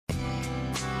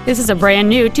This is a brand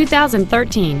new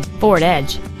 2013 Ford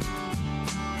Edge.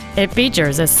 It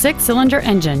features a 6-cylinder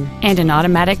engine and an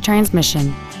automatic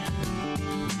transmission.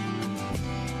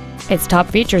 Its top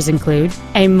features include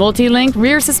a multi-link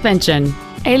rear suspension,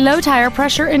 a low tire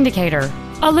pressure indicator,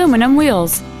 aluminum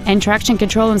wheels, and traction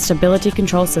control and stability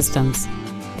control systems.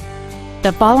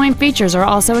 The following features are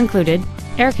also included: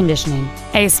 air conditioning,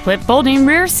 a split folding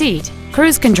rear seat,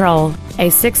 cruise control, a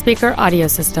 6-speaker audio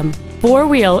system,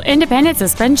 4-wheel independent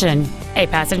suspension, a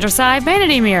passenger side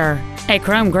vanity mirror, a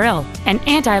chrome grille, an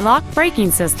anti-lock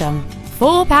braking system,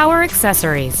 full power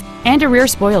accessories, and a rear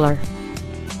spoiler.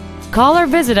 Call or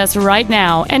visit us right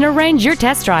now and arrange your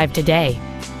test drive today.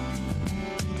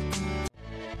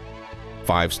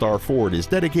 5-Star Ford is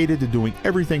dedicated to doing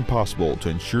everything possible to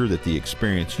ensure that the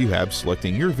experience you have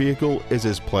selecting your vehicle is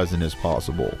as pleasant as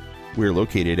possible. We're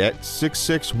located at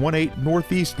 6618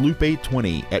 Northeast Loop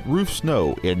 820 at Roof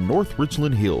Snow in North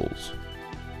Richland Hills.